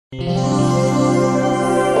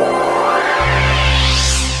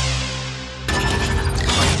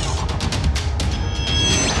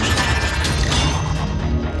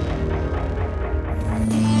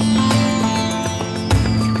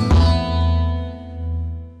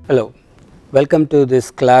Hello, welcome to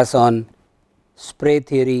this class on spray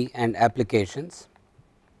theory and applications.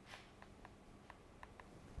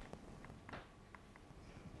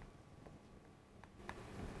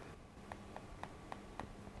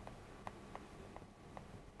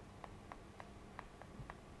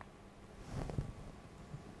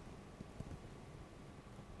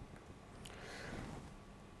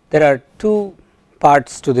 There are two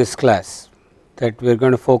parts to this class that we are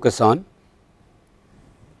going to focus on.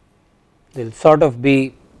 They will sort of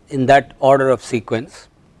be in that order of sequence.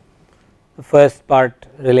 The first part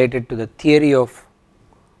related to the theory of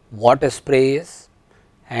what a spray is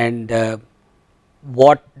and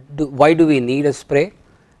why do we need a spray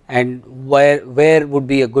and where would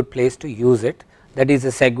be a good place to use it. That is a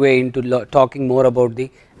segue into talking more about the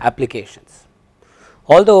applications.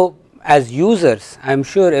 Although as users I am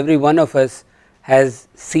sure every one of us has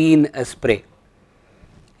seen a spray,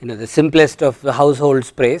 the simplest of the household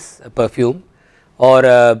sprays, a perfume or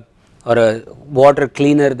a water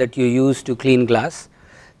cleaner that you use to clean glass.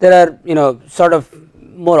 There are sort of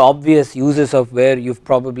more obvious uses of where you have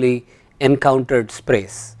probably encountered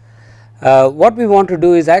sprays. What we want to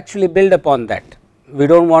do is actually build upon that. We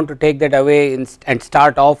do not want to take that away and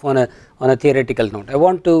start off on a theoretical note. I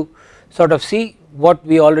want to sort of see what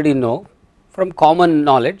we already know from common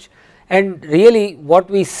knowledge and really what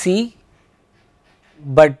we see,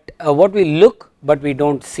 but what we look but we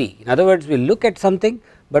do not see. In other words, we look at something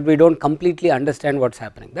but we do not completely understand what is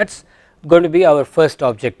happening. That is going to be our first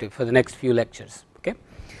objective for the next few lectures. Okay.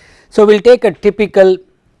 So, we will take a typical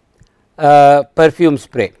perfume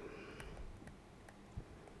spray.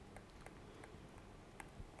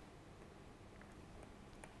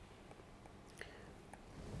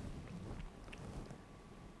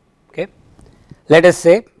 Okay. Let us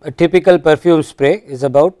say a typical perfume spray is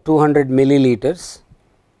about 200 milliliters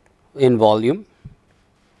in volume.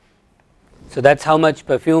 So, that is how much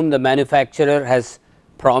perfume the manufacturer has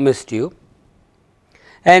promised you,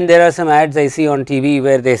 and there are some ads I see on TV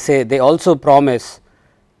where they say they also promise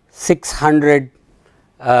 600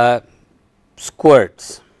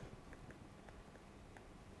 squirts.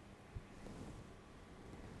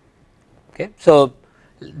 Okay. So,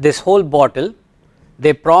 this whole bottle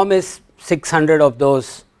they promise 600 of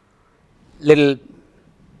those little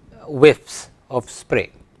whiffs of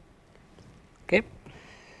spray. Okay.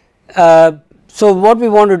 So, what we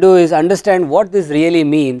want to do is understand what this really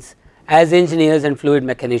means as engineers and fluid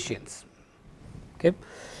mechanicians. Okay.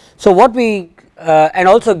 So, what we and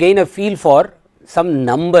also gain a feel for some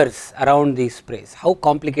numbers around these sprays, how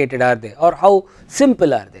complicated are they or how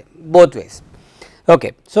simple are they, both ways.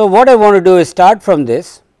 Okay. So, what I want to do is start from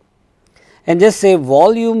this and just say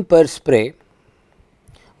volume per spray,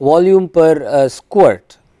 volume per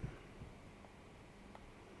squirt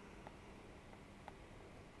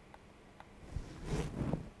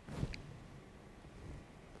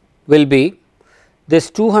will be this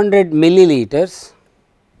 200 milliliters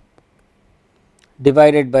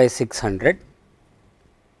divided by 600,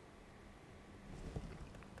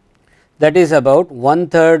 that is about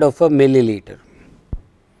 1/3 of a milliliter.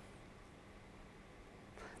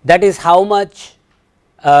 That is how much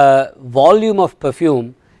volume of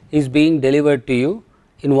perfume is being delivered to you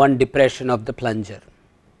in one depression of the plunger.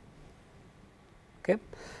 Okay.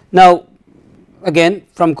 Now, again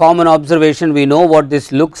from common observation we know what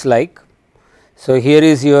this looks like. So, here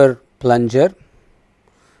is your plunger,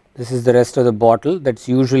 this is the rest of the bottle that is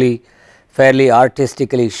usually fairly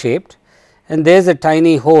artistically shaped, and there is a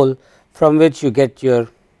tiny hole from which you get your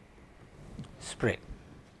spray.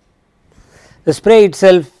 The spray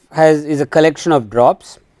itself is a collection of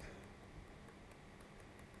drops,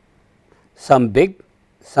 some big,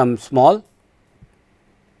 some small,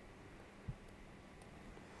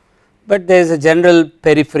 but there is a general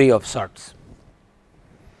periphery of sorts.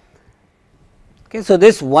 Okay. So,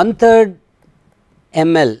 this 1/3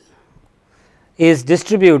 ml is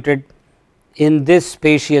distributed in this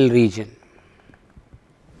spatial region.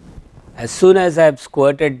 As soon as I have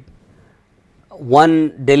squirted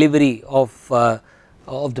one delivery of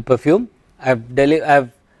the perfume, I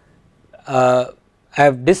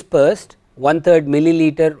have dispersed 1/3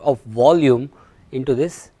 milliliter of volume into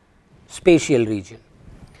this spatial region.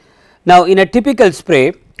 Now, in a typical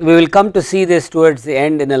spray we will come to see this towards the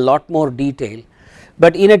end in a lot more detail,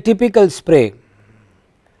 but in a typical spray,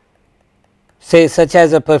 say such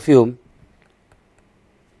as a perfume,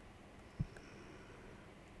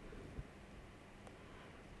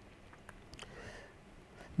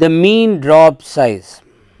 the mean drop size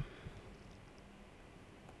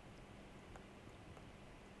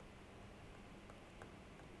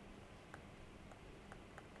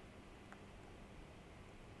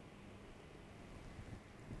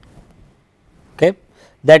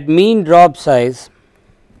that mean drop size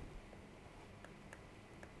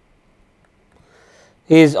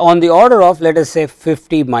is on the order of, let us say,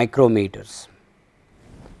 50 micrometers.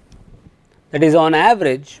 That is, on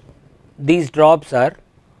average these drops are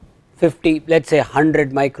 50, let us say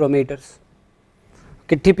 100 micrometers,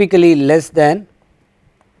 okay, typically less than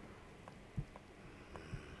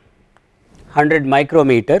 100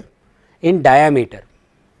 micrometer in diameter.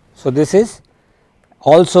 So, this is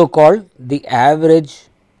also called the average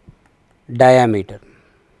diameter.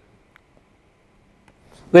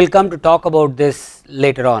 We will come to talk about this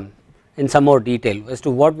later on in some more detail as to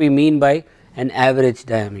what we mean by an average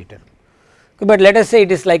diameter, okay, but let us say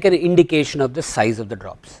it is like an indication of the size of the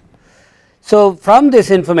drops. So, from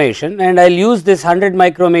this information, and I will use this 100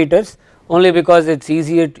 micrometers only because it is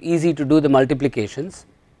easy to do the multiplications.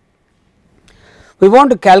 We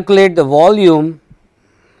want to calculate the volume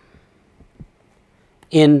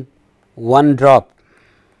in one drop,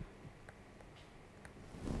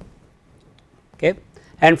 okay,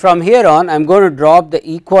 and from here on I am going to drop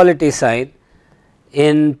the equality sign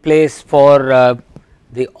in place for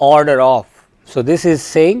the order of. So, this is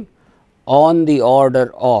saying on the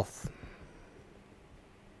order of.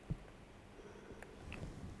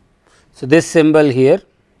 So, this symbol here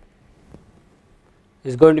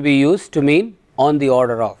is going to be used to mean on the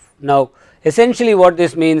order of. Now, essentially what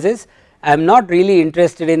this means is I am not really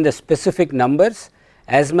interested in the specific numbers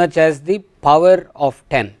as much as the power of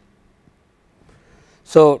 10.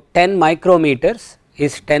 So, 10 micrometers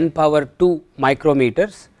is 10 power 2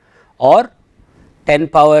 micrometers or 10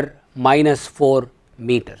 power minus 4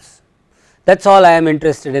 meters. That is all I am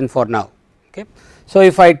interested in for now. Okay. So,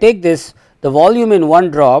 if I take this, the volume in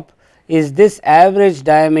one drop is this average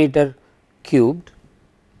diameter cubed,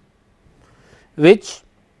 which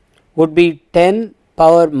would be 10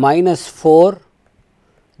 power minus 4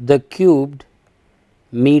 the cubed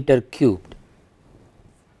meter cubed.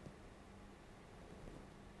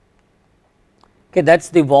 Okay, that is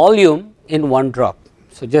the volume in one drop.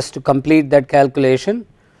 So, just to complete that calculation,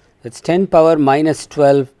 it is 10 power minus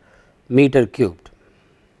 12 meter cubed.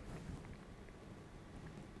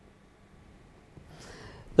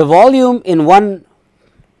 The volume in one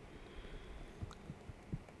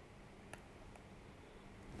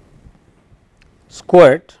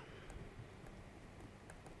squirt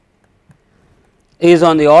is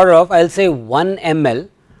on the order of, I will say 1 ml,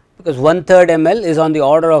 because 1/3 ml is on the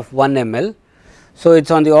order of 1 ml. So, it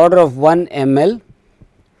is on the order of 1 ml,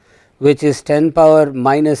 which is 10 power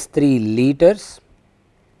minus 3 liters,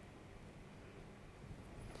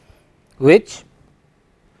 which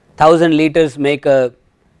 1000 liters make a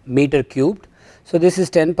meter cubed. So, this is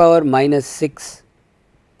 10 power minus 6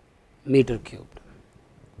 meter cubed.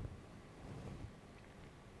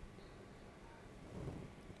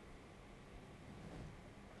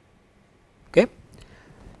 Okay.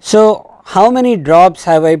 So, how many drops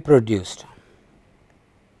have I produced?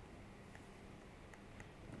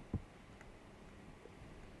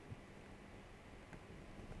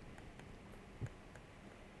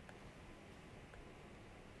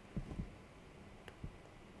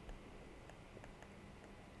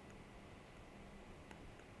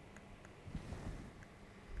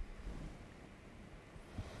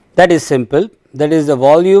 That is simple, that is the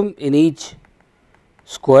volume in each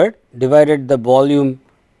squirt divided the volume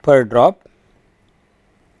per drop,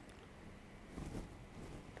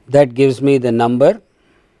 that gives me the number.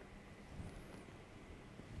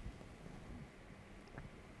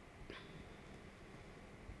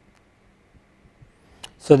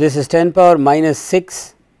 So, this is 10 power minus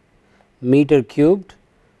 6 meter cubed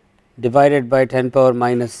divided by 10 power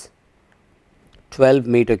minus 12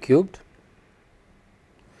 meter cubed.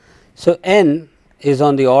 So, n is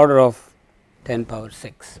on the order of 10 power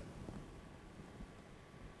 6.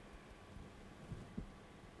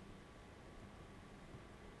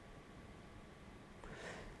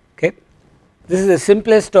 Okay. This is the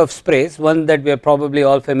simplest of sprays, one that we are probably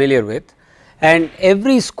all familiar with, and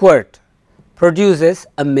every squirt produces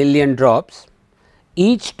 1,000,000 drops,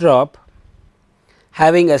 each drop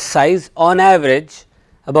having a size on average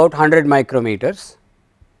about 100 micrometers.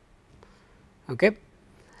 Okay.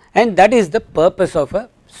 And that is the purpose of a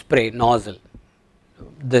spray nozzle.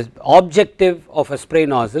 The objective of a spray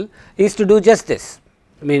nozzle is to do just this.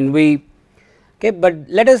 I mean but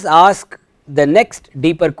let us ask the next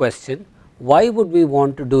deeper question, why would we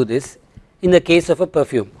want to do this in the case of a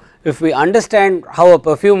perfume? If we understand how a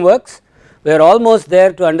perfume works, we are almost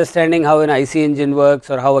there to understanding how an IC engine works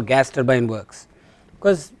or how a gas turbine works,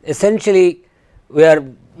 because essentially we are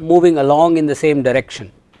moving along in the same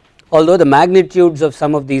direction, although the magnitudes of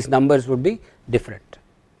some of these numbers would be different.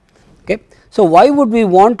 Okay. So, why would we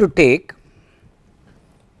want to take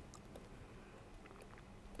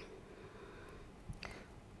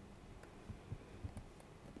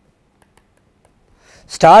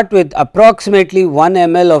start with approximately 1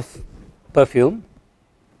 ml of perfume,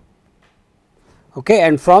 okay,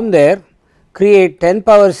 and from there create 10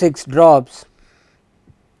 power 6 drops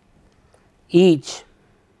each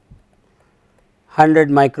 100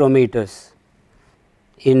 micrometers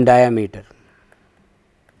in diameter.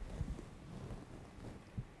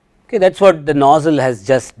 Okay, that is what the nozzle has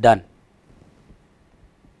just done.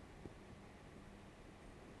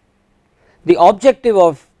 The objective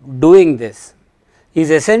of doing this is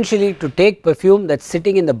essentially to take perfume that is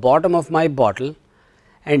sitting in the bottom of my bottle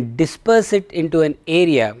and disperse it into an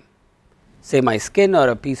area, say my skin or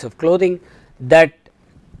a piece of clothing, that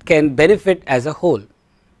can benefit as a whole.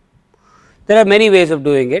 There are many ways of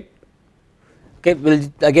doing it. Okay, we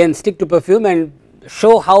will again stick to perfume and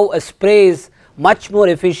show how a spray is much more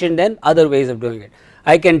efficient than other ways of doing it.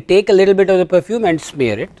 I can take a little bit of the perfume and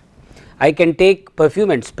smear it. I can take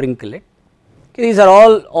perfume and sprinkle it. Okay, these are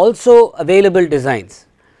all also available designs,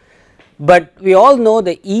 but we all know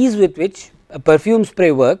the ease with which a perfume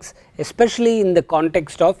spray works, especially in the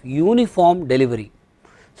context of uniform delivery.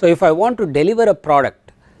 So, if I want to deliver a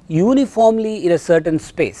product uniformly in a certain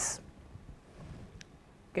space,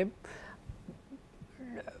 okay,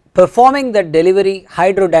 performing that delivery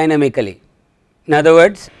hydrodynamically, in other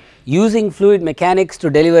words using fluid mechanics to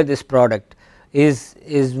deliver this product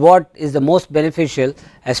is what is the most beneficial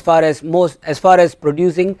as far as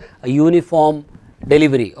producing a uniform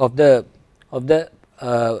delivery of the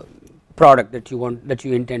product that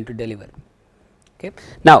you intend to deliver. Okay.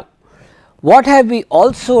 Now, what have we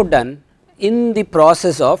also done in the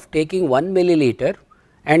process of taking 1 milliliter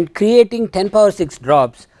and creating 10 power 6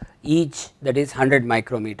 drops each, that is 100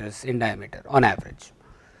 micrometers in diameter on average.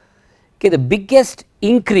 Okay, the biggest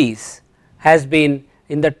increase has been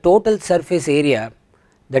in the total surface area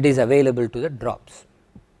that is available to the drops.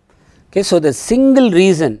 Okay, so, the single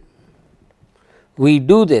reason we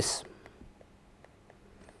do this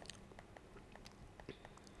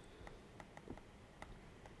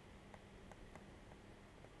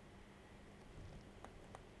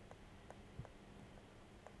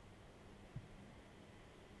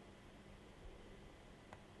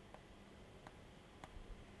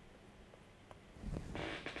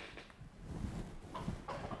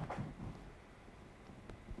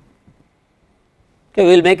okay,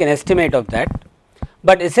 we will make an estimate of that,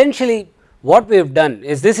 but essentially what we have done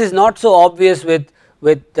is, this is not so obvious with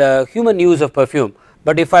human use of perfume,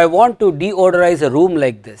 but if I want to deodorize a room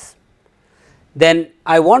like this, then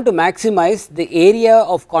I want to maximize the area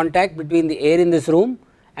of contact between the air in this room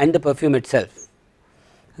and the perfume itself,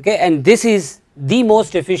 okay, and this is the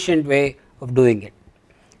most efficient way of doing it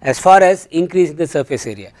as far as increasing the surface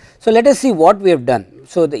area. So, let us see what we have done.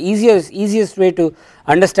 So, the easiest way to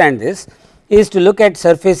understand this is to look at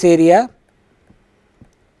surface area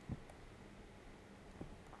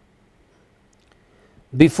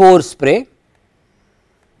before spray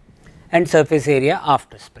and surface area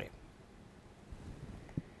after spray.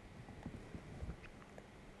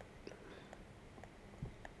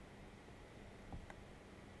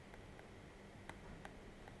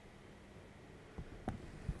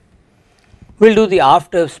 We will do the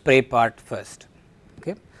after spray part first.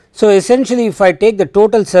 Okay. So, essentially if I take the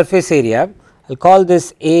total surface area, I will call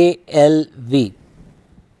this ALV,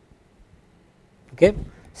 okay,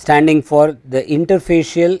 standing for the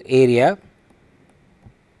interfacial area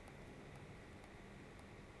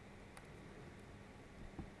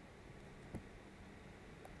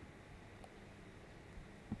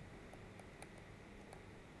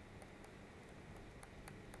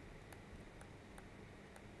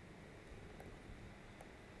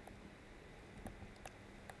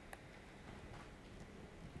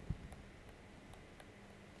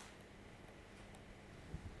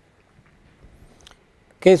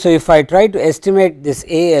Okay, so, if I try to estimate this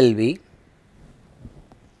ALV, it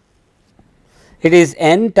is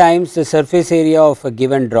n times the surface area of a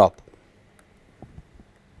given drop.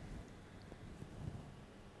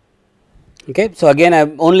 Okay. So, again I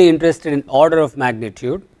am only interested in order of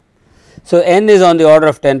magnitude. So, n is on the order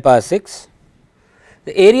of 10 power 6,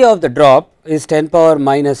 the area of the drop is 10 power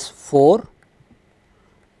minus 4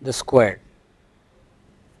 the squared.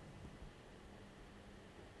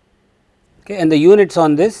 Okay, and the units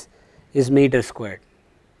on this is meter squared.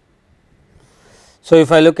 So,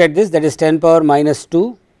 if I look at this, that is 10 power minus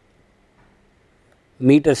 2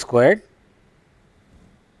 meter squared,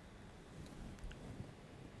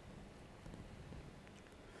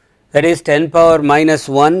 that is 10 power minus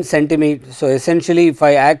 1 centimeter. So, essentially if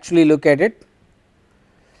I actually look at it,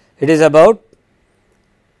 it is about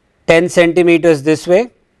 10 centimeters this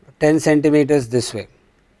way, 10 centimeters this way.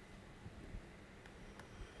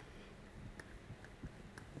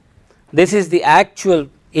 This is the actual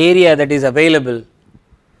area that is available.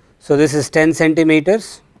 So, this is 10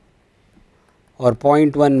 centimeters or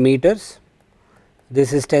 0.1 meters,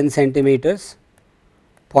 this is 10 centimeters,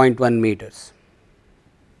 0.1 meters.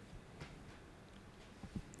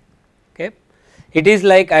 Okay. It is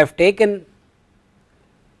like I have taken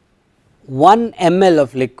 1 ml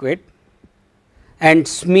of liquid and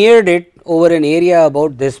smeared it over an area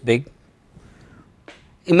about this big.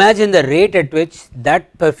 Imagine the rate at which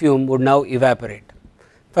that perfume would now evaporate.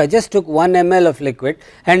 If I just took 1 ml of liquid,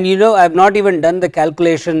 and you know I have not even done the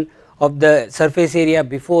calculation of the surface area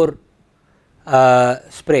before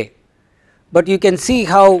spray, but you can see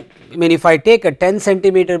how, I mean if I take a 10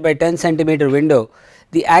 centimeter by 10 centimeter window,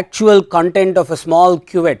 the actual content of a small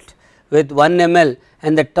cuvette with 1 ml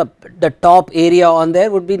and the top area on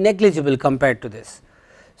there would be negligible compared to this.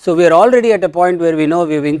 So, we are already at a point where we know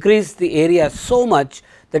we have increased the area so much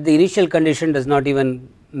that the initial condition does not even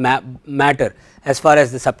matter as far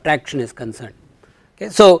as the subtraction is concerned. Okay.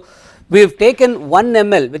 So, we have taken 1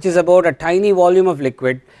 ml, which is about a tiny volume of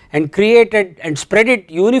liquid, and created and spread it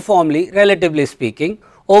uniformly, relatively speaking,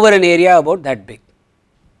 over an area about that big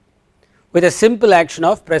with a simple action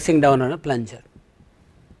of pressing down on a plunger.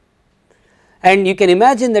 And you can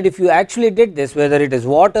imagine that if you actually did this, whether it is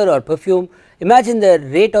water or perfume, imagine the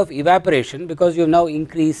rate of evaporation, because you have now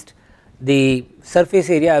increased the surface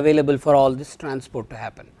area available for all this transport to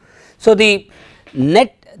happen. So, the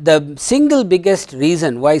single biggest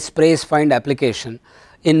reason why sprays find application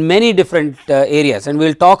in many different areas, and we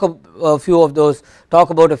will talk about a few of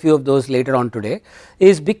those later on today,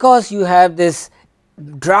 is because you have this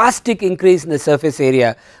drastic increase in the surface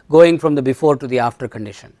area going from the before to the after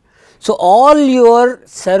condition. So, all your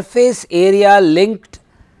surface area linked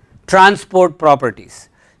transport properties,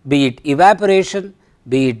 be it evaporation,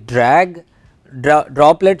 be it drag,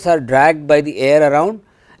 droplets are dragged by the air around,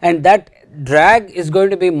 and that drag is going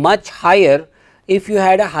to be much higher if you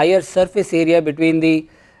had a higher surface area between the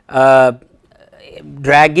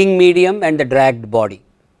dragging medium and the dragged body.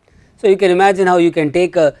 So, you can imagine how you can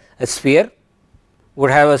take a sphere, would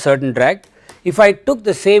have a certain drag. If I took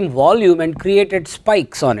the same volume and created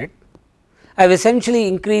spikes on it, I have essentially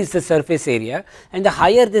increased the surface area, and the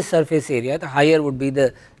higher this surface area, the higher would be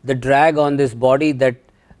the drag on this body that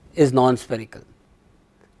is non-spherical.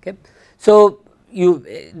 Okay. So,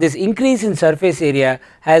 this increase in surface area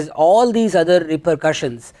has all these other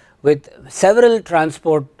repercussions with several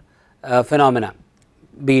transport phenomena,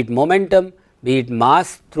 be it momentum, be it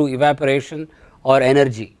mass through evaporation, or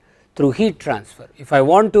energy through heat transfer. If I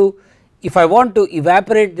want to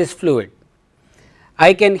evaporate this fluid,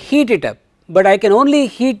 I can heat it up, but I can only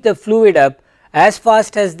heat the fluid up as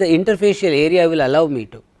fast as the interfacial area will allow me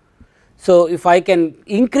to. So, if I can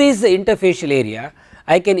increase the interfacial area,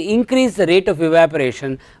 I can increase the rate of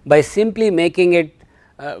evaporation by simply making it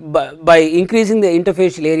by increasing the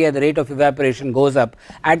interfacial area, the rate of evaporation goes up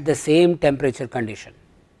at the same temperature condition.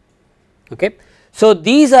 Okay. So,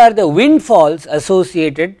 these are the windfalls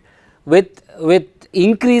associated with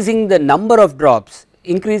increasing the number of drops,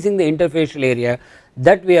 increasing the interfacial area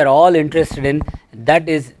that we are all interested in,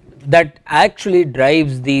 that actually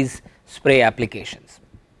drives these spray applications.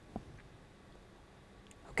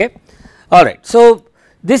 Okay. All right. So,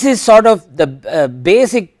 this is sort of the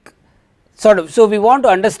basic sort of. So, we want to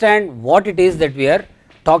understand what it is that we are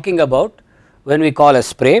talking about when we call a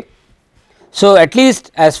spray. So, at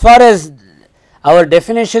least as far as our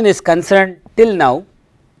definition is concerned till now,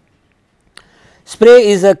 spray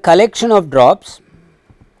is a collection of drops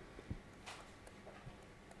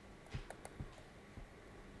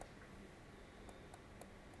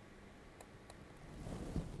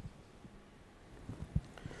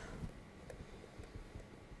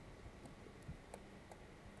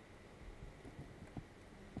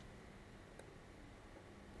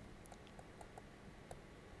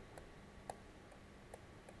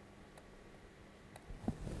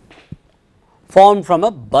formed from a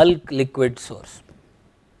bulk liquid source.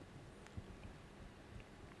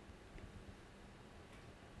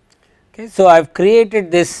 Okay. So, I have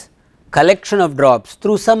created this collection of drops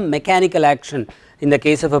through some mechanical action in the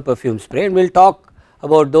case of a perfume spray, and we will talk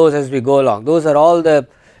about those as we go along. Those are all the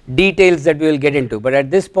details that we will get into, but at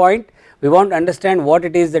this point we want to understand what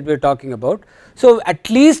it is that we are talking about. So, at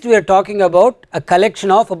least we are talking about a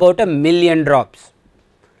collection of about 1,000,000 drops.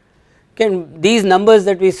 Okay. These numbers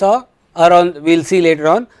that we saw are on, we will see later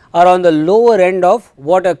on, are on the lower end of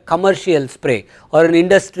what a commercial spray or an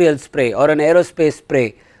industrial spray or an aerospace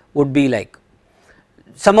spray would be like.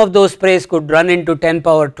 Some of those sprays could run into 10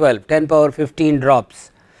 power 12, 10 power 15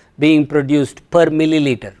 drops being produced per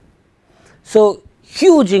milliliter. So,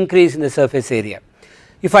 huge increase in the surface area.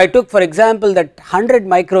 If I took for example that 100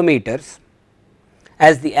 micrometers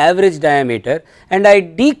as the average diameter and I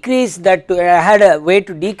decreased that to, I had a way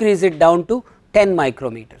to decrease it down to 10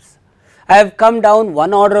 micrometers. I have come down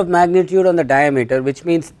 1 order of magnitude on the diameter, which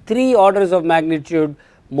means 3 orders of magnitude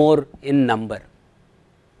more in number.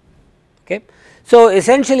 Okay. So,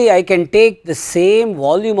 essentially I can take the same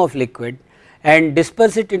volume of liquid and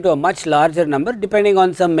disperse it into a much larger number depending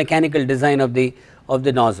on some mechanical design of the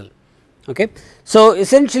nozzle. Okay. So,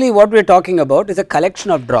 essentially what we are talking about is a collection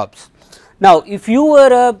of drops. Now, if you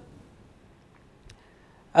were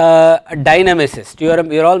a dynamicist, you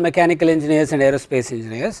are all mechanical engineers and aerospace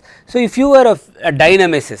engineers. So, if you were a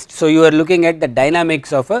dynamicist, so you are looking at the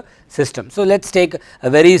dynamics of a system. So, let us take a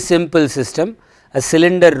very simple system, a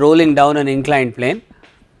cylinder rolling down an inclined plane.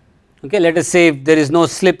 Okay, let us say if there is no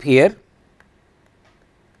slip here,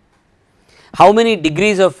 how many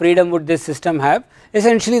degrees of freedom would this system have?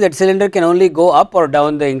 Essentially that cylinder can only go up or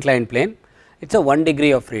down the inclined plane, it is a 1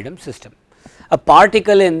 degree of freedom system. A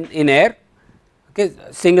particle in air, okay,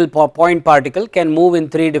 single point particle can move in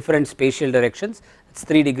 3 different spatial directions, it is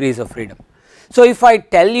 3 degrees of freedom. So, if I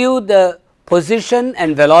tell you the position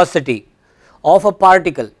and velocity of a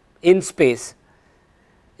particle in space,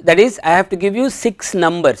 that is I have to give you 6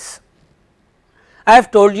 numbers. I have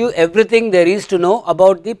told you everything there is to know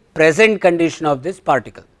about the present condition of this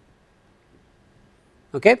particle.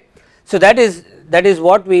 Okay. So, that is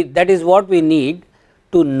what we need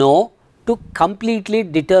to know to completely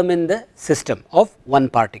determine the system of one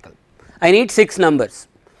particle. I need 6 numbers.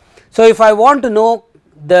 So, if I want to know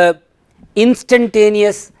the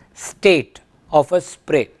instantaneous state of a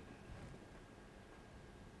spray,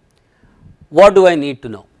 what do I need to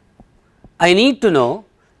know? I need to know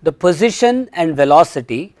the position and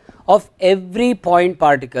velocity of every point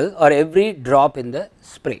particle or every drop in the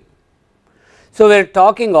spray. So, we are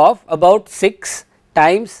talking of about 6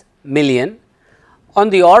 times million on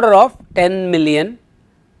the order of 10 million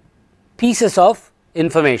pieces of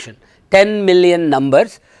information, 10 million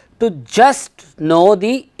numbers to just know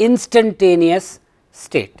the instantaneous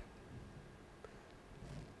state.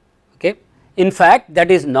 Okay. In fact, that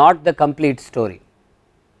is not the complete story.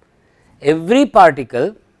 Every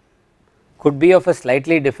particle could be of a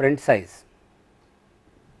slightly different size,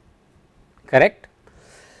 correct.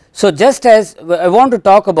 So, just as I want to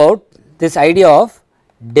talk about this idea of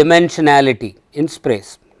dimensionality in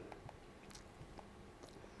sprays.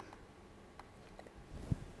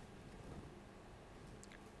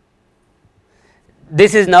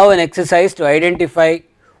 This is now an exercise to identify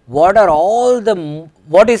what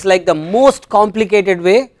is like the most complicated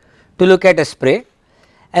way to look at a spray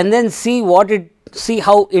and then see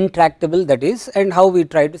how intractable that is and how we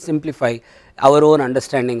try to simplify our own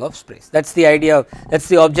understanding of sprays. That is the idea, that is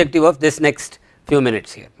the objective of this next few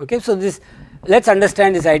minutes here. Okay. So, let us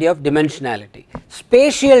understand this idea of dimensionality.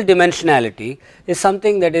 Spatial dimensionality is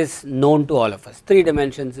something that is known to all of us, 3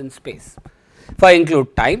 dimensions in space. If I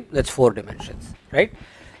include time, that is 4 dimensions, right.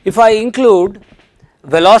 If I include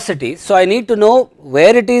velocity, so I need to know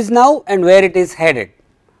where it is now and where it is headed.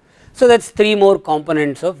 So, that is 3 more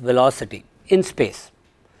components of velocity in space.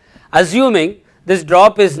 Assuming this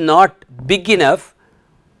drop is not big enough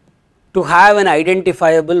to have an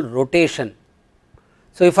identifiable rotation.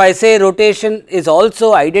 So, if I say rotation is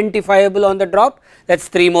also identifiable on the drop, that is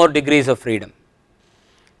 3 more degrees of freedom.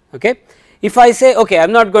 Okay. If I say okay, I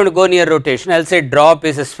am not going to go near rotation, I will say drop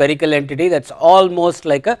is a spherical entity, that is almost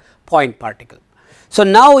like a point particle. So,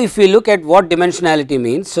 now if we look at what dimensionality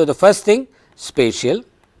means, so the first thing spatial,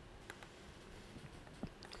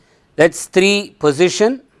 that is 3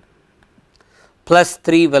 position plus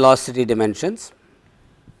 3 velocity dimensions.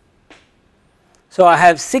 So, I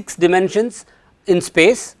have 6 dimensions in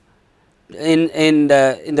space in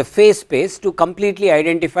the phase space to completely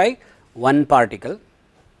identify one particle,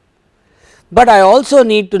 but I also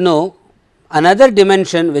need to know another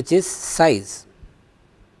dimension which is size.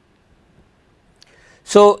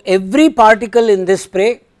 So, every particle in this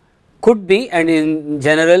spray could be and in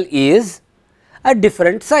general is a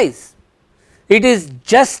different size. It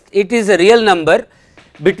is a real number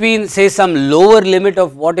between say some lower limit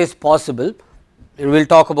of what is possible, and we will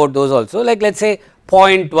talk about those also, like let us say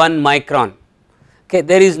 0.1 micron. Okay,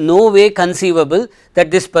 there is no way conceivable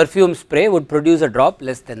that this perfume spray would produce a drop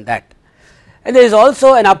less than that, and there is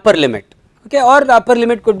also an upper limit, okay, or the upper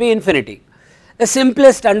limit could be infinity. The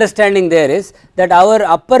simplest understanding there is that our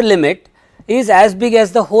upper limit is as big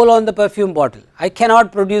as the hole on the perfume bottle. I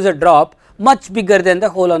cannot produce a drop much bigger than the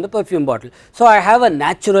hole on the perfume bottle. So, I have a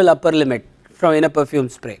natural upper limit from in a perfume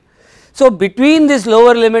spray. So, between this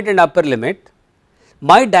lower limit and upper limit,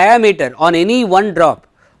 my diameter on any one drop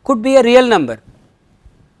could be a real number.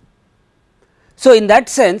 So, in that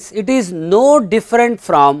sense it is no different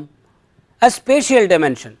from a spatial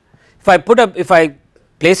dimension. If I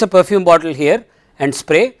place a perfume bottle here and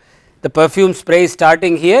spray, the perfume spray is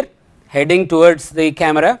starting here heading towards the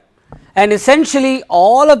camera, and essentially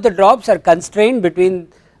all of the drops are constrained between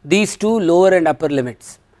these two lower and upper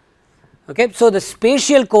limits. Okay. So, the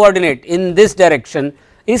spatial coordinate in this direction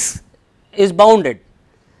is bounded.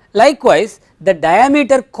 Likewise, the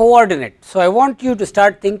diameter coordinate. So, I want you to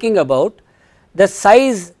start thinking about the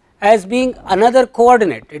size as being another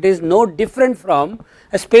coordinate. It is no different from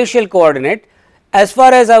a spatial coordinate as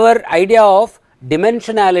far as our idea of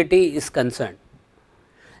dimensionality is concerned.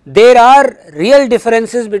 There are real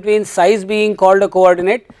differences between size being called a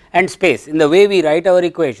coordinate and space in the way we write our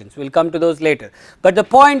equations. We will come to those later. But the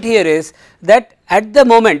point here is that at the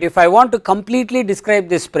moment, if I want to completely describe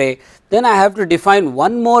this spray, then I have to define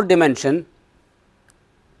one more dimension,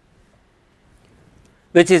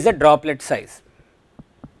 which is the droplet size.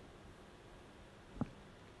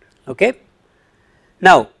 Okay.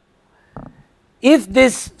 Now, if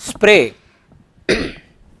this spray,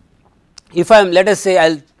 if I am, let us say I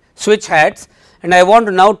will switch hats and I want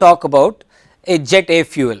to now talk about a jet A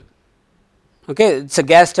fuel. Okay. It is a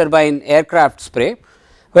gas turbine aircraft spray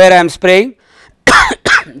where I am spraying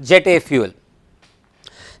jet A fuel.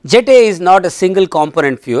 Jet A is not a single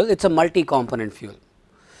component fuel, it is a multi component fuel.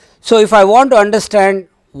 So, if I want to understand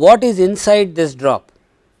what is inside this drop,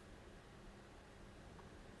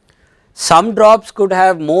 some drops could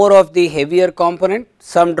have more of the heavier component,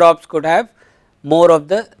 some drops could have more of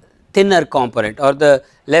the thinner component or the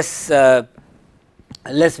less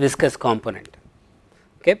viscous component.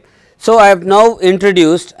 Okay. So, I have now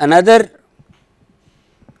introduced another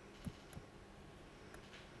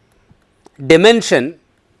dimension,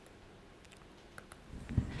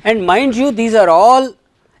 and mind you, these are all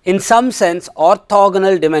in some sense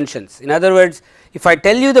orthogonal dimensions. In other words, if I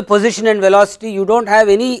tell you the position and velocity, you do not have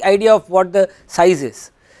any idea of what the size is.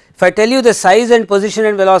 If I tell you the size and position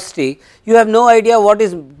and velocity, you have no idea what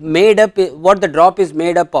is made up, what the drop is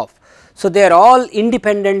made up of. So, they are all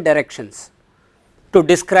independent directions to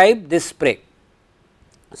describe this spray.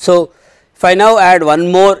 So, if I now add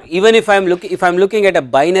one more, even if I am looking at a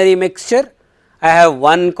binary mixture, I have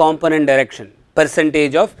one component direction,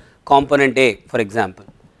 percentage of component A, for example,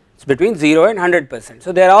 it is between 0 and 100%.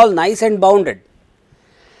 So, they are all nice and bounded.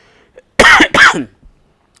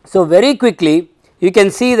 So, very quickly you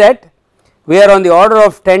can see that we are on the order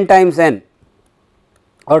of 10 times n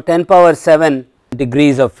or 10 power 7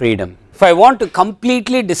 degrees of freedom. If I want to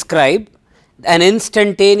completely describe an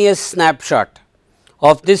instantaneous snapshot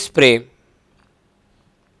of this spray,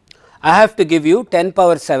 I have to give you 10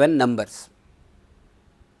 power 7 numbers.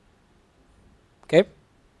 Okay.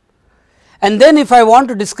 And then if I want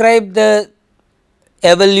to describe the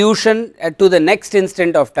evolution to the next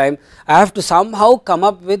instant of time, I have to somehow come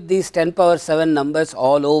up with these 10 power 7 numbers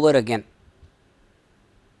all over again,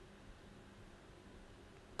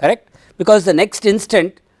 correct, because the next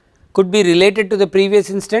instant could be related to the previous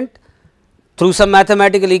instant through some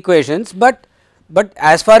mathematical equations, but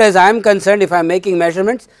as far as I am concerned, if I am making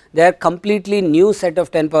measurements, they are completely new set of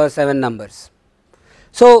 10 power 7 numbers.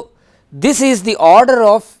 So, this is the order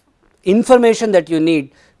of information that you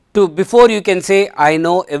need to before you can say I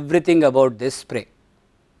know everything about this spray.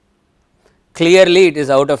 Clearly, it is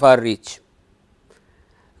out of our reach.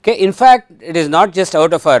 Okay. In fact, it is not just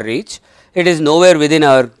out of our reach, it is nowhere within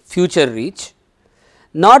our future reach.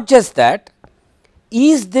 Not just that,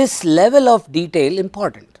 is this level of detail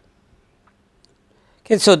important?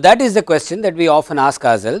 Okay. So, that is the question that we often ask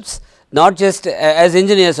ourselves, not just as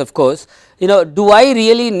engineers, of course. Do I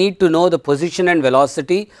really need to know the position and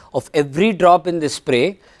velocity of every drop in this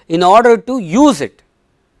spray in order to use it?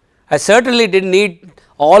 I certainly did not need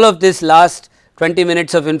all of this last 20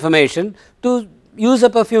 minutes of information to use a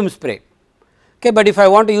perfume spray. Okay, but if I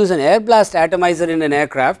want to use an air blast atomizer in an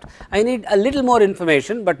aircraft, I need a little more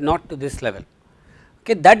information, but not to this level.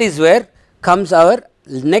 Okay, that is where comes our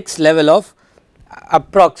next level of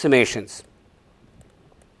approximations.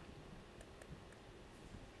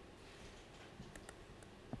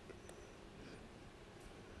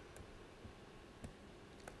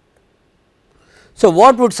 So,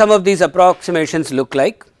 what would some of these approximations look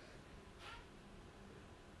like?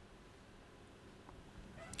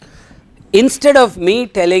 Instead of me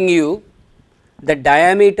telling you the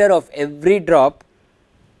diameter of every drop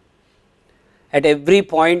at every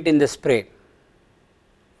point in the spray.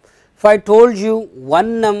 If I told you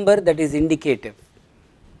one number that is indicative,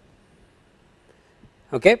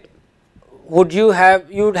 okay, would you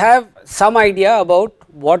would have some idea about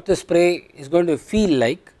what the spray is going to feel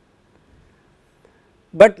like,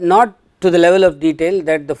 but not to the level of detail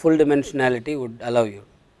that the full dimensionality would allow you.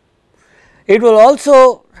 It will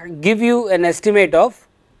also give you an estimate of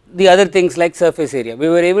the other things like surface area. We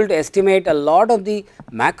were able to estimate a lot of the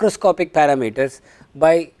macroscopic parameters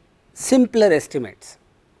by simpler estimates.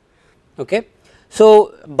 Okay.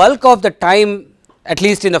 So, bulk of the time, at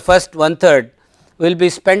least in the first 1/3, will be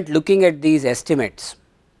spent looking at these estimates,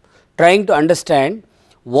 trying to understand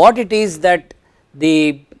what it is that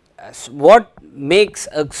what makes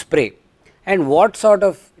a spray and what sort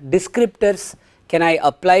of descriptors can I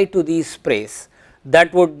apply to these sprays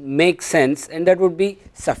that would make sense and that would be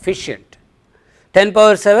sufficient. 10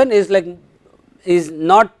 power 7 is like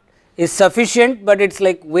is sufficient, but it is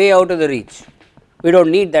like way out of the reach, we do not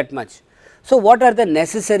need that much. So, what are the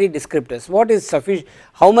necessary descriptors, what is sufficient,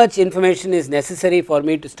 how much information is necessary for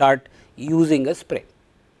me to start using a spray.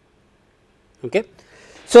 Okay.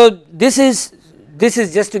 So, this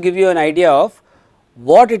is just to give you an idea of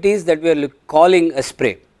what it is that we are calling a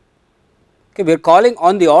spray. Okay, we are calling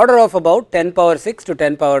on the order of about 10 power 6 to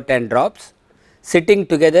 10 power 10 drops sitting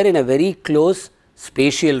together in a very close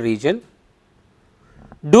spatial region,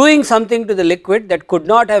 doing something to the liquid that could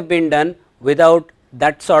not have been done without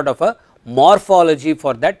that sort of a morphology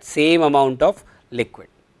for that same amount of liquid.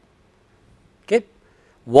 Okay.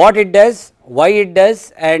 What it does, why it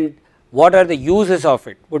does, and what are the uses of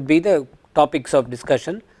it would be the topics of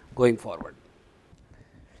discussion going forward.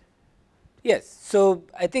 Yes. So,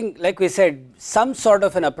 I think like we said, some sort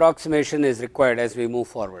of an approximation is required as we move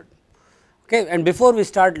forward. Okay. And before we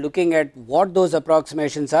start looking at what those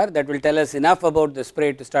approximations are, that will tell us enough about the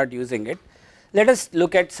spray to start using it, let us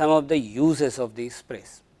look at some of the uses of these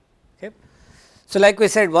sprays. Okay. So, like we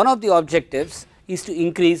said, one of the objectives is to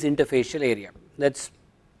increase interfacial area, that is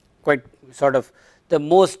quite sort of the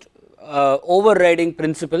most overriding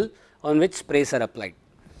principle on which sprays are applied.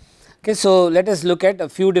 Okay, so, let us look at a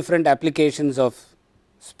few different applications of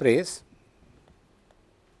sprays.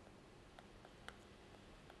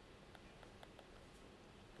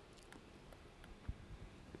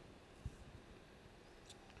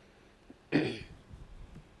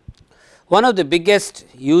 One of the biggest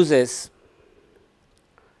uses,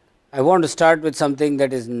 I want to start with something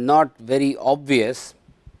that is not very obvious,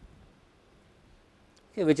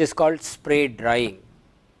 okay, which is called spray drying.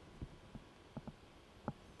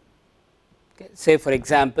 Okay, say for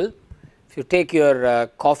example, if you take your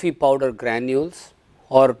coffee powder granules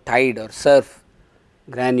or Tide or Surf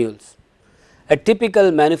granules, a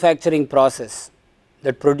typical manufacturing process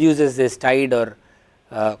that produces this Tide or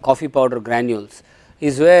coffee powder granules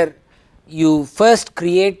is where you first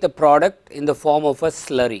create the product in the form of a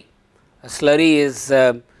slurry. A slurry is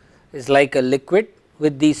like a liquid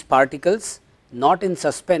with these particles, not in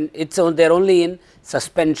they are only in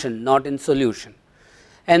suspension, not in solution.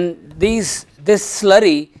 And this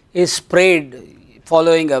slurry is sprayed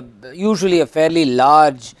following usually a fairly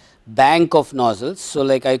large bank of nozzles. So,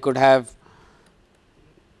 like I could have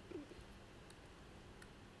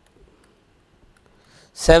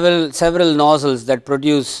several nozzles that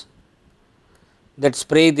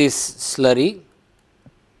spray this slurry,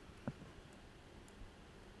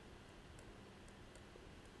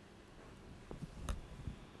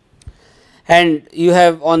 and you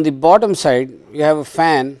have on the bottom side you have a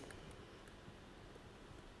fan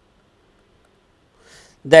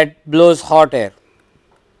that blows hot air.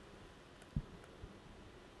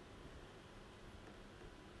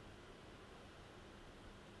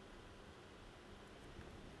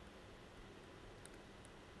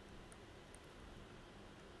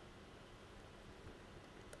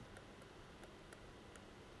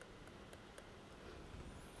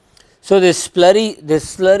 So, this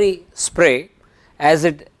slurry spray, as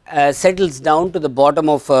it settles down to the bottom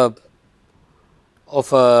of a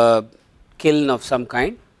kiln of some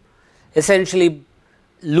kind, essentially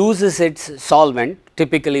loses its solvent,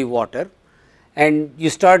 typically water, and you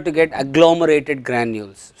start to get agglomerated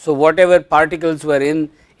granules. So, whatever particles were in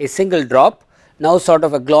a single drop now sort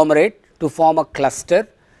of agglomerate to form a cluster,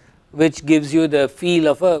 which gives you the feel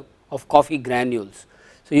of coffee granules.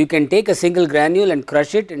 So, you can take a single granule and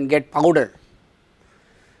crush it and get powder,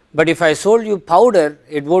 but if I sold you powder,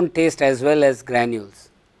 it will not taste as well as granules.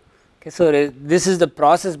 Okay, so, this is the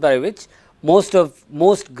process by which most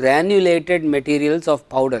granulated materials of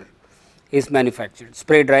powder is manufactured.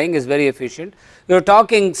 Spray drying is very efficient. You are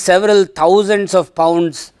talking several thousands of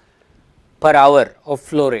pounds per hour of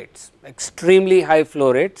flow rates, extremely high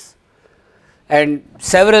flow rates, and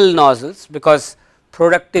several nozzles, because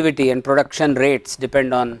productivity and production rates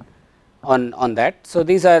depend on that. So,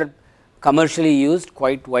 these are commercially used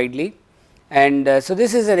quite widely, and so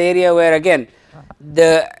this is an area where again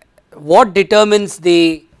what determines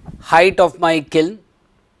the height of my kiln?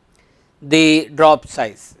 The drop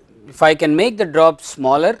size. If I can make the drop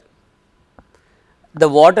smaller, the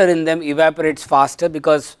water in them evaporates faster,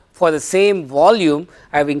 because for the same volume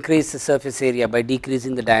I have increased the surface area by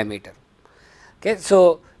decreasing the diameter. Okay.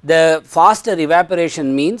 So, the faster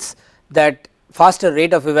evaporation means that faster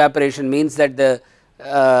rate of evaporation means that the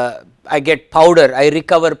I get powder, I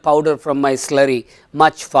recover powder from my slurry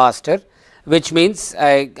much faster, which means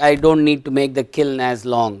I do not need to make the kiln as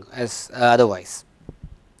long as otherwise.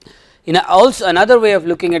 Also another way of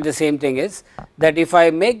looking at the same thing is that if I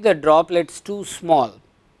make the droplets too small,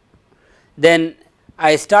 then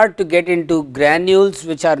I start to get into granules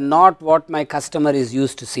which are not what my customer is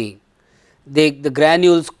used to seeing. The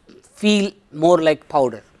granules feel more like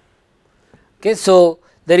powder. Okay. So,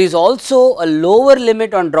 there is also a lower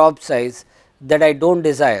limit on drop size that I do not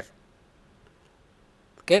desire.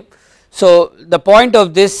 Okay. So, the point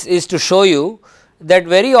of this is to show you that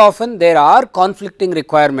very often there are conflicting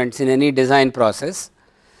requirements in any design process.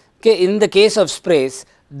 Okay. In the case of sprays,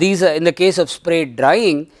 these are in the case of spray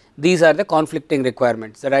drying, these are the conflicting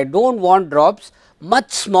requirements, that I do not want drops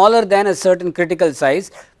much smaller than a certain critical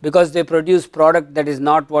size, because they produce product that is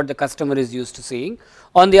not what the customer is used to seeing.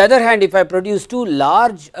 On the other hand, if I produce too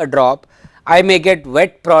large a drop, I may get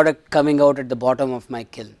wet product coming out at the bottom of my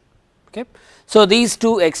kiln. Okay. So, these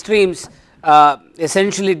two extremes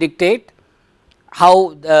essentially dictate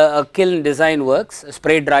how a kiln design works, a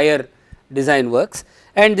spray dryer design works,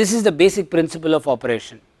 and this is the basic principle of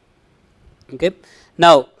operation. Okay.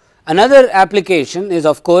 Now, another application is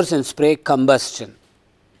of course in spray combustion.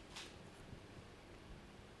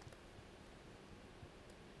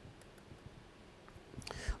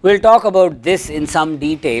 We will talk about this in some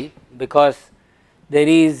detail, because there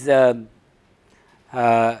is a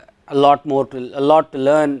lot to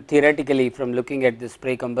learn theoretically from looking at this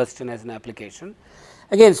spray combustion as an application.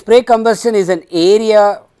 Again, spray combustion is an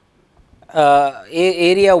area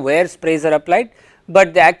where sprays are applied,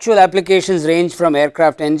 but the actual applications range from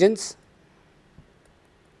aircraft engines,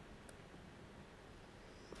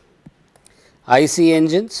 IC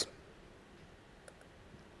engines,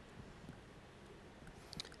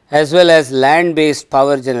 as well as land based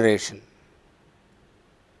power generation.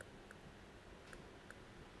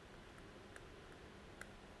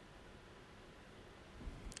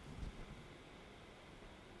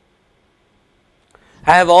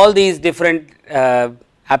 I have all these different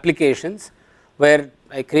applications where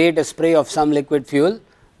I create a spray of some liquid fuel,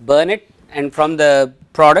 burn it, and from the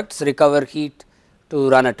products recover heat to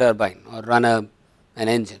run a turbine or run an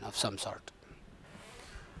engine of some sort.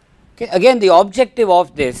 Okay. Again, the objective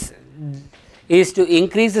of this is to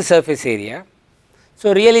increase the surface area.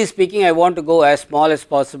 So, really speaking, I want to go as small as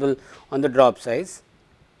possible on the drop size,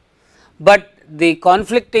 but the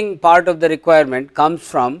conflicting part of the requirement comes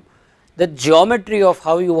from the geometry of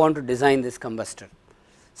how you want to design this combustor.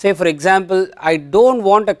 Say for example, I do not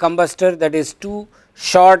want a combustor that is too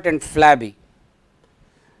short and flabby.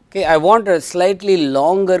 Okay, I want a slightly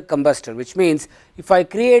longer combustor, which means if I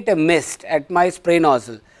create a mist at my spray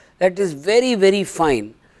nozzle that is very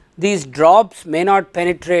fine, these drops may not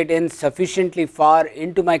penetrate in sufficiently far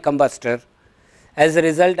into my combustor. As a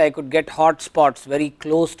result, I could get hot spots very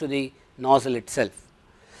close to the nozzle itself.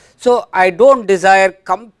 So, I do not desire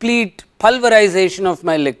complete pulverization of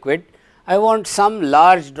my liquid, I want some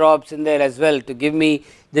large drops in there as well to give me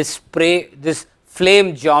this spray, this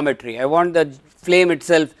flame geometry. I want the flame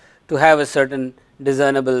itself to have a certain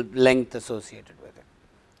discernible length associated with it.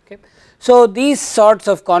 Okay. So, these sorts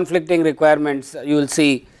of conflicting requirements you will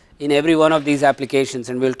see in every one of these applications,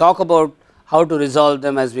 and we will talk about how to resolve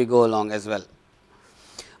them as we go along as well.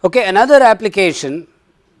 Okay. Another application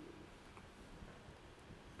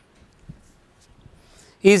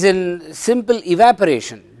is in simple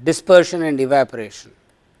evaporation, dispersion and evaporation.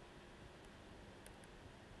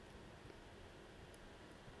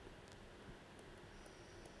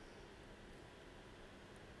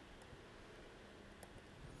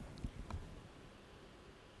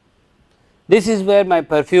 This is where my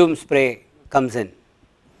perfume spray comes in,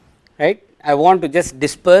 right. I want to just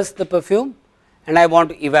disperse the perfume and I want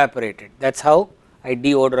to evaporate it, that is how I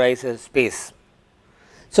deodorize a space.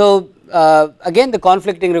 So, again the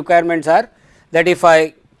conflicting requirements are that if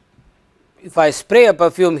I spray a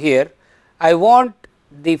perfume here, I want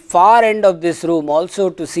the far end of this room also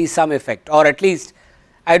to see some effect, or at least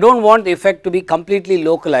I do not want the effect to be completely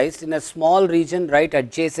localized in a small region right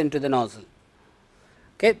adjacent to the nozzle.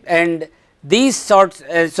 Okay. And these sorts,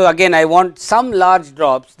 so again I want some large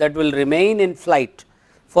drops that will remain in flight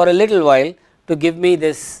for a little while to give me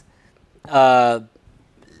this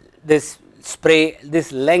this spray,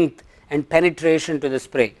 this length and penetration to the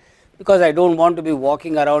spray, because I do not want to be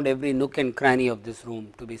walking around every nook and cranny of this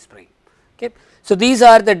room to be spraying. Okay. So, these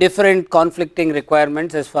are the different conflicting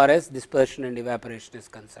requirements as far as dispersion and evaporation is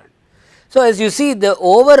concerned. So, as you see, the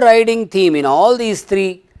overriding theme in all these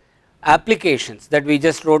three applications that we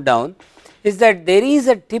just wrote down is that there is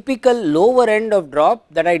a typical lower end of drop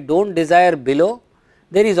that I do not desire below.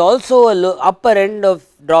 There is also a upper end of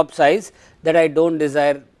drop size that I do not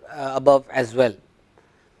desire above as well.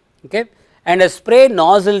 Okay. And a spray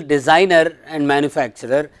nozzle designer and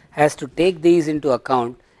manufacturer has to take these into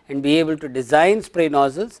account and be able to design spray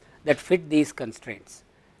nozzles that fit these constraints.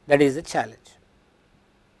 That is a challenge.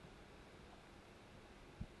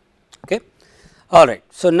 Okay. All right.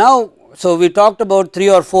 So, now, so we talked about three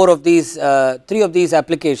or four of these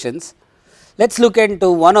applications. Let us look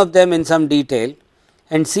into one of them in some detail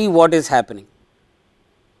and see what is happening.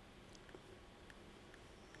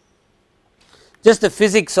 Just the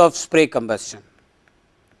physics of spray combustion.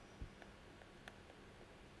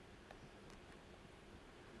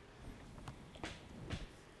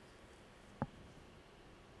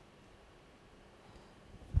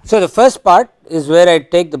 So, the first part is where I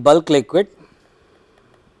take the bulk liquid,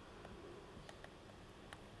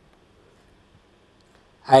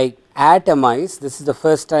 I atomize, this is the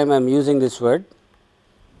first time I am using this word,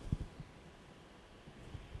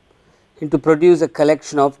 and to produce a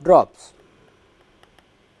collection of drops.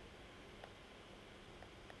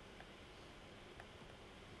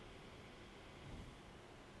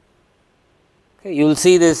 Okay, you will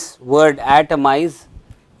see this word atomize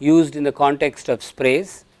used in the context of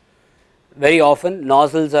sprays. Very often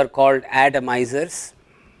nozzles are called atomizers.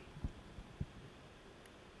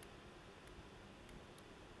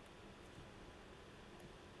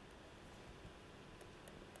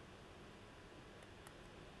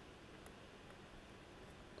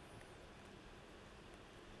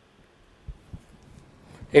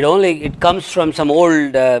 It comes from some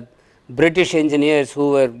old British engineers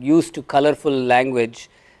who were used to colorful language,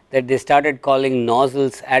 that they started calling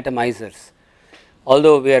nozzles atomizers,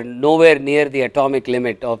 although we are nowhere near the atomic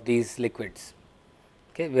limit of these liquids.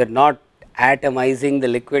 Okay. We are not atomizing the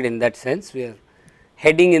liquid in that sense, we are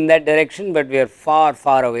heading in that direction, but we are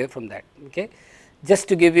far away from that. Okay. Just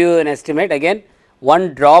to give you an estimate, again,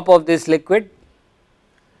 one drop of this liquid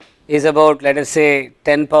is about, let us say,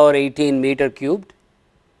 10 power 18 meter cubed.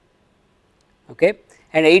 Okay.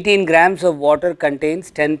 And 18 grams of water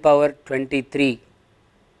contains 10 power 23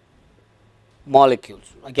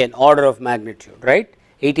 molecules, again order of magnitude, right.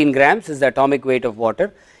 18 grams is the atomic weight of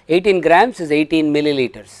water, 18 grams is 18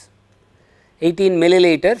 milliliters. 18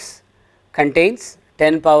 milliliters contains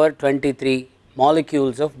 10 power 23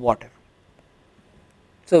 molecules of water.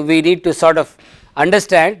 So, we need to sort of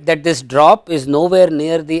understand that this drop is nowhere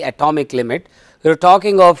near the atomic limit. We are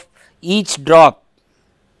talking of each drop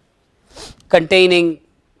containing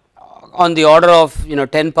on the order of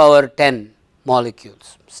 10 power 10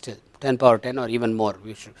 molecules, still 10 power 10 or even more,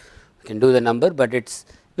 we can do the number, but it is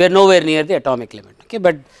we are nowhere near the atomic limit. Okay,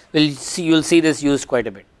 but we will see, you will see this used quite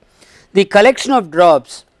a bit. The collection of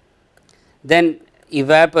drops then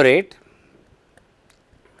evaporate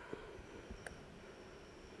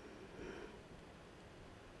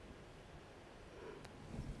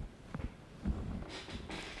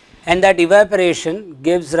and that evaporation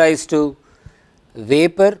gives rise to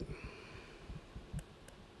vapor,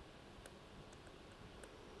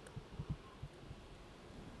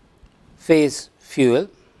 phase fuel,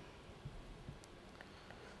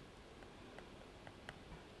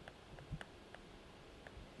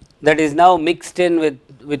 that is now mixed in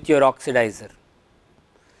with your oxidizer.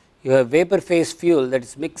 You have vapor phase fuel that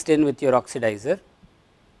is mixed in with your oxidizer.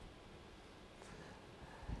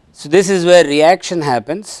 So, this is where reaction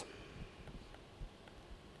happens.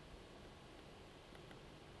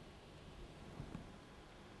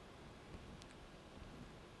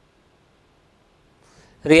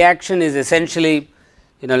 Reaction is essentially,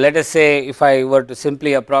 let us say if I were to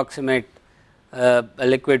simply approximate a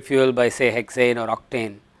liquid fuel by say hexane or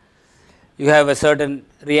octane, you have a certain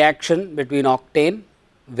reaction between octane,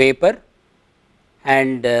 vapor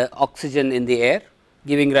and oxygen in the air,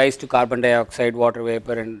 giving rise to carbon dioxide, water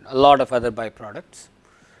vapor and a lot of other byproducts,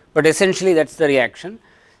 but essentially that is the reaction.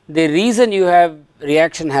 The reason you have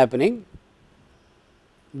reaction happening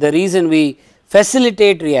the reason we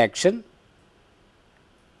facilitate reaction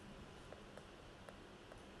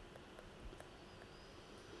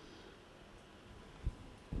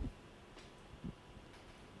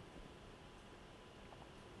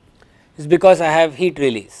is because I have heat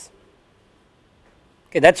release.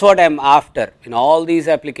 Okay, that is what I am after in all these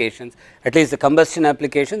applications, at least the combustion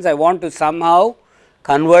applications. I want to somehow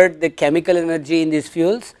convert the chemical energy in these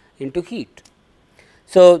fuels into heat.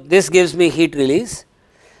 So, this gives me heat release.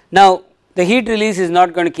 Now, the heat release is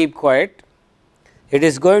not going to keep quiet, it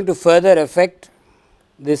is going to further affect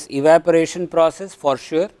this evaporation process for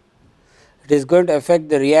sure, it is going to affect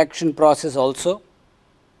the reaction process also,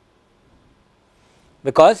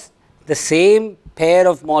 because the same pair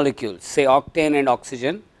of molecules, say octane and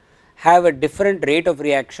oxygen, have a different rate of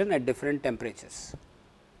reaction at different temperatures.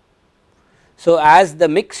 So, as the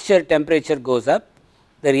mixture temperature goes up,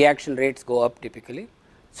 the reaction rates go up typically.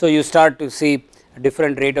 So, you start to see a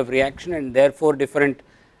different rate of reaction and therefore,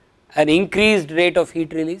 an increased rate of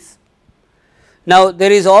heat release. Now,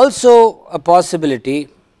 there is also a possibility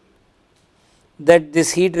that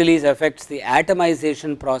this heat release affects the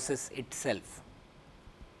atomization process itself.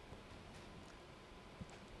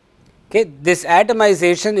 Okay, this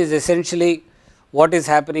atomization is essentially what is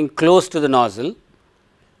happening close to the nozzle,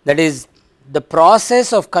 that is the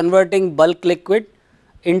process of converting bulk liquid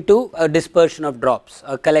into a dispersion of drops,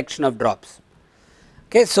 a collection of drops.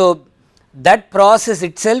 Okay, so, that process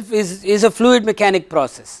itself is a fluid mechanic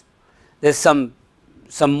process. There is some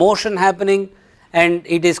motion happening, and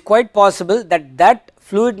it is quite possible that that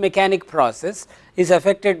fluid mechanic process is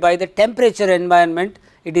affected by the temperature environment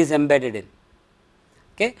it is embedded in.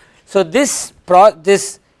 Okay. So, this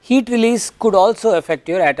heat release could also affect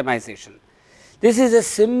your atomization. This is a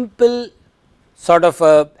simple sort of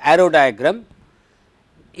a arrow diagram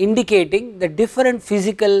indicating the different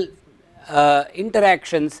physical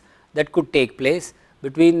interactions that could take place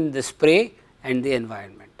between the spray and the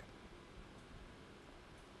environment.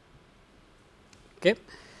 Okay.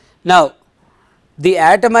 Now, the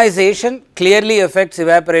atomization clearly affects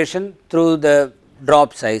evaporation through the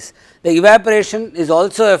drop size. The evaporation is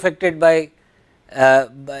also affected by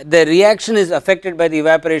the reaction is affected by the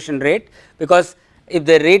evaporation rate, because if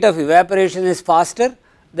the rate of evaporation is faster,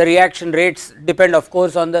 the reaction rates depend of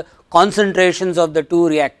course on the concentrations of the two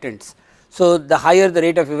reactants. So, the higher the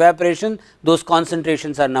rate of evaporation, those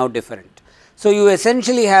concentrations are now different. So, you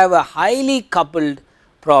essentially have a highly coupled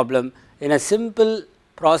problem in a simple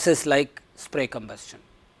process like spray combustion.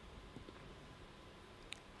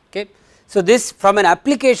 Okay. So, this from an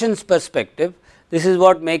applications perspective, this is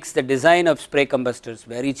what makes the design of spray combustors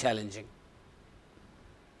very challenging.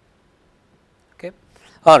 Okay.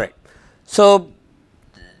 All right. So,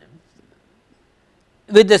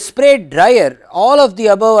 with the spray dryer, all of the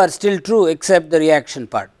above are still true except the reaction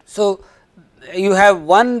part. So, you have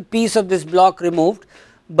one piece of this block removed,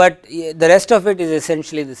 but the rest of it is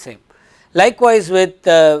essentially the same. Likewise, with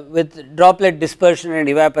droplet dispersion and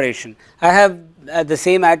evaporation, I have the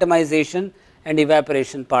same atomization and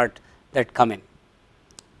evaporation part that come in.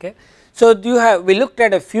 Okay. So, we looked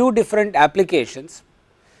at a few different applications.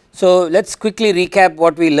 So, let us quickly recap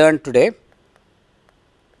what we learned today.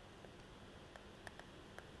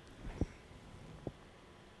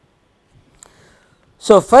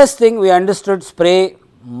 So, first thing we understood spray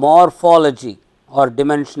morphology or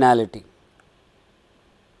dimensionality.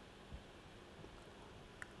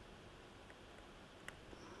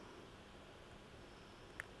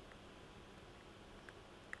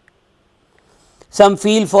 Some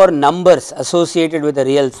feel for numbers associated with a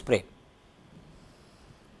real spray.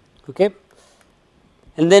 Okay.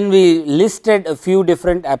 And then we listed a few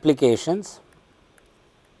different applications.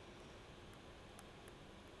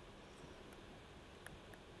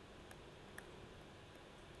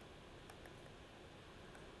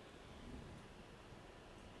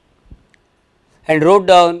 And wrote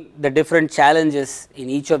down the different challenges in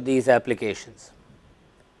each of these applications.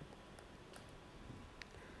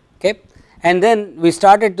 Okay. And then we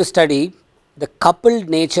started to study the coupled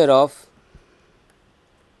nature of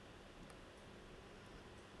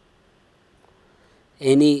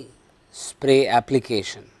any spray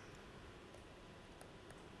application.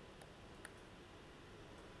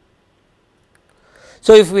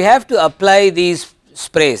 So, if we have to apply these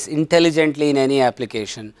sprays intelligently in any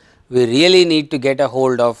application, we really need to get a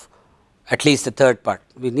hold of at least the third part.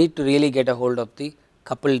 We need to really get a hold of the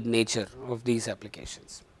coupled nature of these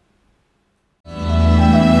applications.